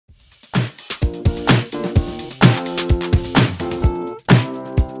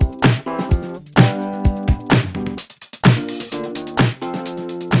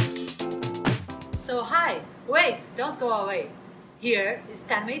go away. Here is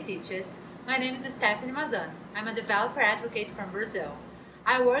Stéfany Teaches. My name is Stéfany Mazon. I'm a developer advocate from Brazil.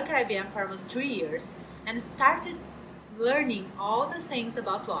 I work at IBM for almost 3 years and started learning all the things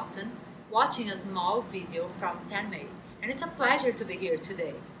about Watson watching a small video from 10 May. And it's a pleasure to be here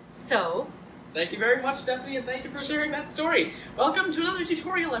today. So, thank you very much, Stephanie, and thank you for sharing that story. Welcome to another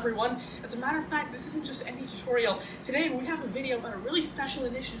tutorial, everyone. As a matter of fact, this isn't just any tutorial. Today we have a video about a really special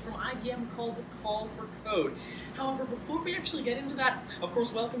initiative from IBM called the Call for Code. However, before we actually get into that, of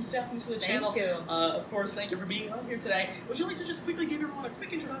course, welcome, Stephanie, to the channel. Thank you. Of course, thank you for being on here today. Would you like to just quickly give everyone a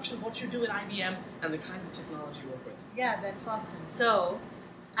quick introduction of what you do at IBM and the kinds of technology you work with? Yeah, that's awesome. So,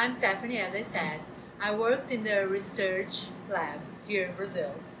 I'm Stéfany, as I said. I worked in the research lab here in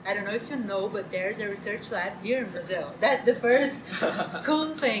Brazil. I don't know if you know, but there's a research lab here in Brazil. That's the first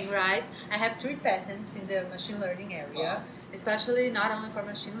cool thing, right? I have 3 patents in the machine learning area, especially not only for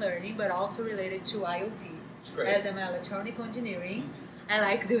machine learning, but also related to IoT. Great. As I'm electronic engineering, I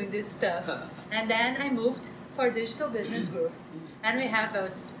like doing this stuff. And then I moved for digital business group, and we have a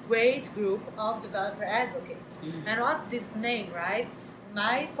great group of developer advocates. And what's this name, right?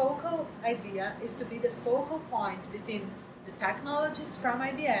 My focal idea is to be the focal point between the technologies from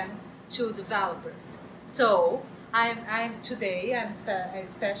IBM to developers. So today I'm a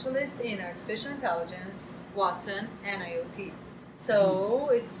specialist in artificial intelligence, Watson, and IoT. So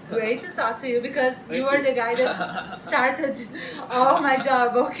it's great to talk to you because you were the guy that started all my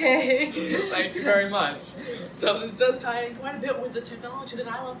job, okay? Thank you very much. So this does tie in quite a bit with the technology that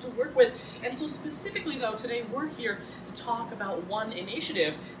I love to work with. And so specifically though, today we're here to talk about one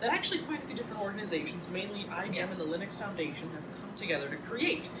initiative that actually quite a few different organizations, mainly IBM and the Linux Foundation, have come together to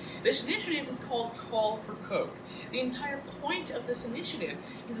create. This initiative is called Call for Code. The entire point of this initiative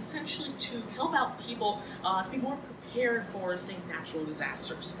is essentially to help out people to be more prepared for, say, natural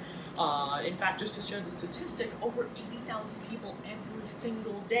disasters. In fact, just to share the statistic, over 80,000 people every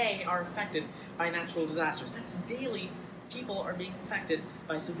single day are affected by natural disasters. That's daily. People are being affected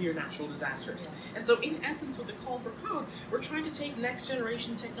by severe natural disasters. And so in essence, with the Call for Code, we're trying to take next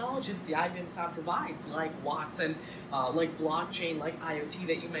generation technology that the IBM Cloud provides, like Watson, like blockchain, like IoT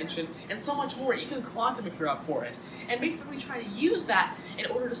that you mentioned, and so much more, even quantum if you're up for it. And basically try to use that in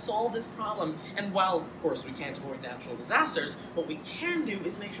order to solve this problem. And while, of course, we can't avoid natural disasters, what we can do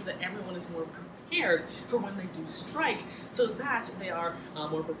is make sure that everyone is more prepared for when they do strike, so that they are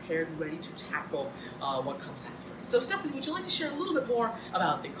more prepared and ready to tackle what comes after. So Stephanie, would you like to share a little bit more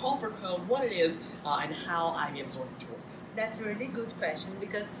about the Call for Code, what it is, and how IBM is working towards it? That's a really good question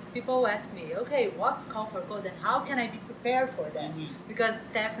because people ask me, okay, what's Call for Code and how can I be prepared for that? Because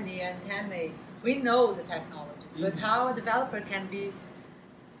Stéfany and 10 May, we know the technologies, but how a developer can be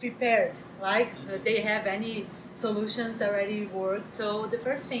prepared, like they have any solutions already worked. So the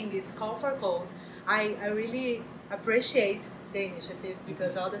first thing is Call for Code. I really appreciate the initiative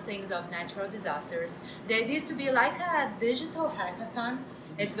because all the things of natural disasters. The idea is to be like a digital hackathon.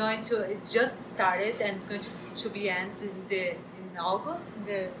 It just started and it's going to be end in August,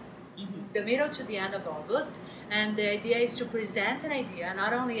 the middle to the end of August. And the idea is to present an idea,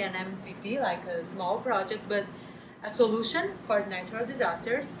 not only an MVP like a small project, but a solution for natural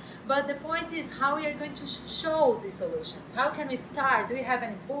disasters. But the point is how we are going to show the solutions. How can we start? Do we have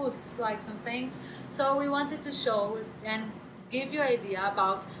any boosts, like some things? So we wanted to show and give you an idea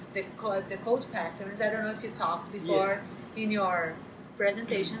about the code patterns. I don't know if you talked before in your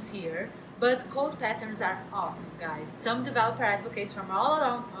presentations here, but code patterns are awesome, guys. Some developer advocates from all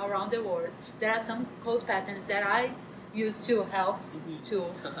around the world, there are some code patterns that I used to help too.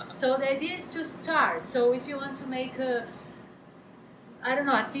 So the idea is to start. So if you want to make a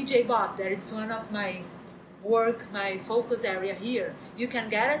TJ bot, that it's one of my my focus area here, you can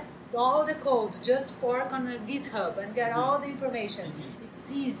get it, all the code, just fork on a GitHub and get all the information.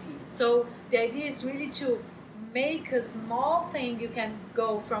 It's easy. So the idea is really to make a small thing you can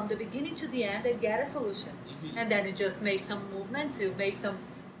go from the beginning to the end and get a solution. And then you just make some movements, you make some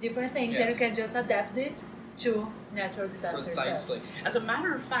different things, and you can just adapt it to natural disasters. Precisely. As a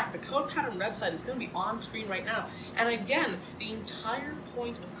matter of fact, the Code Pattern website is going to be on screen right now. And again, the entire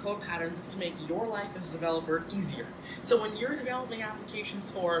point of Code Patterns is to make your life as a developer easier. So when you're developing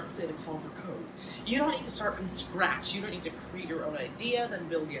applications for, say, the Call for Code, you don't need to start from scratch. You don't need to create your own idea, then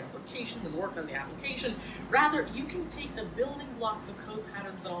build the application, then work on the application. Rather, you can take the building blocks of Code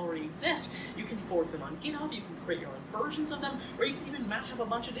Patterns that already exist, you can fork them on GitHub, you can create your own versions of them, or you can even mash up a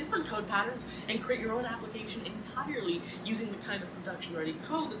bunch of different code patterns and create your own application entirely using the kind of production-ready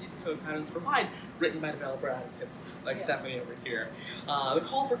code that these code patterns provide, written by developer advocates like Stephanie over here. The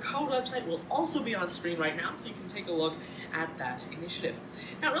Call for Code website will also be on screen right now, so you can take a look at that initiative.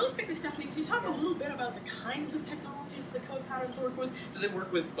 Now, really quickly, Stephanie, can you talk a little bit about the kinds of technology technologies do the code patterns work with? Do they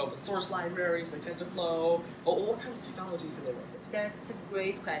work with open source libraries like TensorFlow? Or what kinds of technologies do they work with? That's a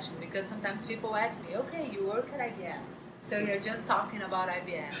great question, because sometimes people ask me, okay, you work at IBM, so you're just talking about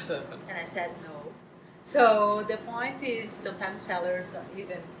IBM. And I said no. So the point is, sometimes sellers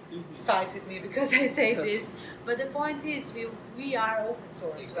even fight with me because I say this, but the point is we are open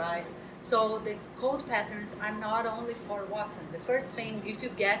source, exactly. right? So the code patterns are not only for Watson. The first thing, if you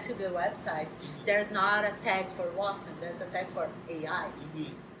get to the website, there's not a tag for Watson, there's a tag for AI.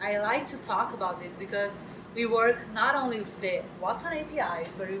 I like to talk about this because we work not only with the Watson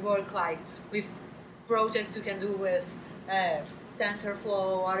APIs, but we work like with projects you can do with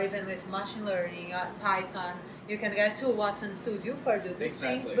TensorFlow, or even with machine learning, Python. You can get to Watson Studio for do these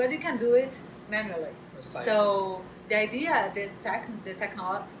things, but you can do it manually. Precisely. So the idea, the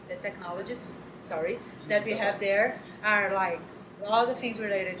technologies, that we have there are like all the things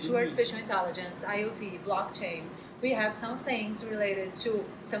related to artificial intelligence, IoT, blockchain. We have some things related to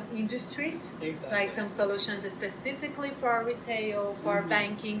some industries, like some solutions specifically for retail, for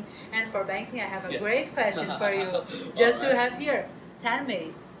banking. And for banking, I have a great question for you, just to have here. Tell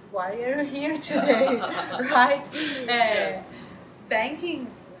me, why are you here today, right? Banking.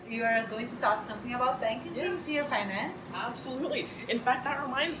 You are going to talk something about banking things here, finance? Absolutely. In fact, that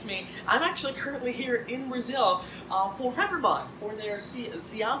reminds me, I'm actually currently here in Brazil for Feberbond, for their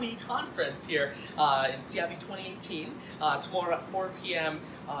CIAB conference here in CIAB 2018. Tomorrow at 4 p.m.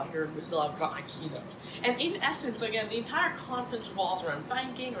 Here in Brazil, I've got my keynote. And in essence, again, the entire conference revolves around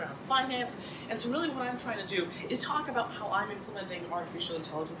banking, around finance, and so really what I'm trying to do is talk about how I'm implementing artificial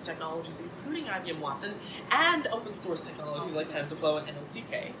intelligence technologies, including IBM Watson, and open source technologies like TensorFlow and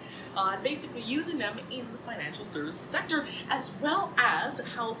NLTK, and basically using them in the financial services sector, as well as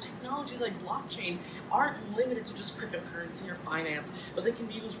how technologies like blockchain aren't limited to just cryptocurrency or finance, but they can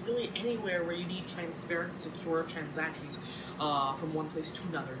be used really anywhere where you need transparent, secure transactions from one place to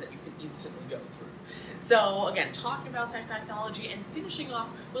another that you can instantly go through. So again, talking about tech technology and finishing off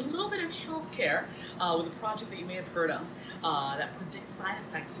with a little bit of healthcare with a project that you may have heard of that predicts side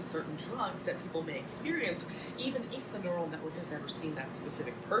effects to certain drugs that people may experience, even if the neural network has never seen that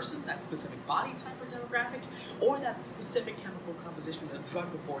specific person, that specific body type or demographic, or that specific chemical composition in a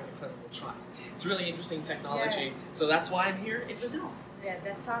drug before in a clinical trial. It's really interesting technology, so that's why I'm here in Brazil. Yeah,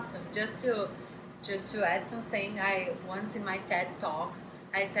 that's awesome. Just to add something, I once in my TED talk,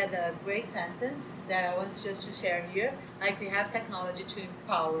 I said a great sentence that I want just to share here. Like, we have technology to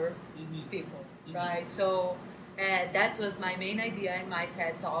empower people, right? So that was my main idea in my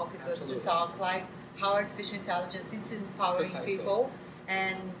TED talk. It was to talk like how artificial intelligence is empowering people,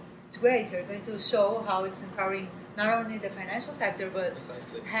 and it's great. We're going to show how it's empowering not only the financial sector, but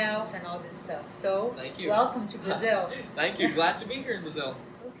health and all this stuff. So, welcome to Brazil. Thank you. Glad to be here in Brazil.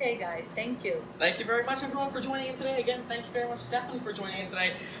 Okay, guys, thank you. Thank you very much, everyone, for joining in today. Again, thank you very much, Stephanie, for joining in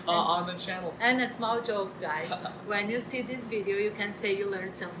today on the channel. And a small joke, guys. When you see this video, you can say you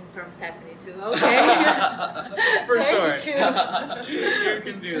learned something from Stéfany too, okay? For sure. Thank you. You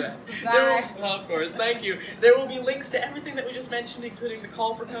can do that. Bye. Of course, thank you. There will be links to everything that we just mentioned, including the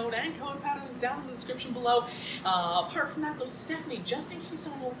call for code and code patterns down in the description below. Apart from that, though, Stéfany, just in case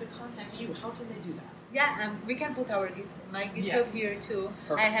someone wants to contact you, how can they do that? Yeah, we can put my GitHub here too.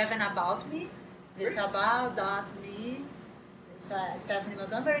 Perfect. I have an about me. It's about.me. It's Stéfany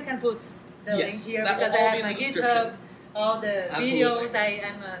Mazon, but you can put the link here because I have my GitHub, all the videos.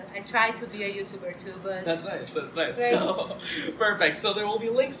 I try to be a YouTuber too, but that's nice. That's nice. So perfect. So there will be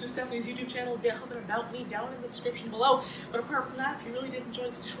links to Stephanie's YouTube channel, GitHub, and About Me down in the description below. But apart from that, if you really did enjoy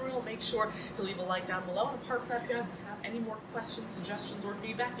this tutorial, make sure to leave a like down below. And apart from that, if you have any more questions, suggestions, or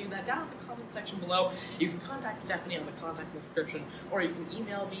feedback, leave that down in the comment section below. You can contact Stéfany on the contact description, or you can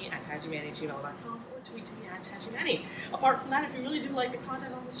email me at tajimani@gmail.com or tweet to me at tajimani. Apart from that, if you really do like the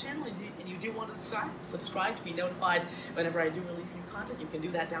content on this channel and you do want to subscribe to be notified whenever I do release new content, you can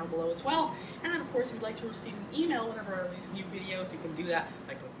do that down below as well. And then, of course, if you'd like to receive an email whenever I release new videos, you can do that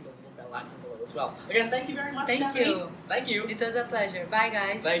by clicking the little bell icon below as well. Again, thank you very much, Stéfany. Thank you. Thank you. It was a pleasure. Bye,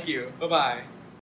 guys. Thank you. Bye-bye.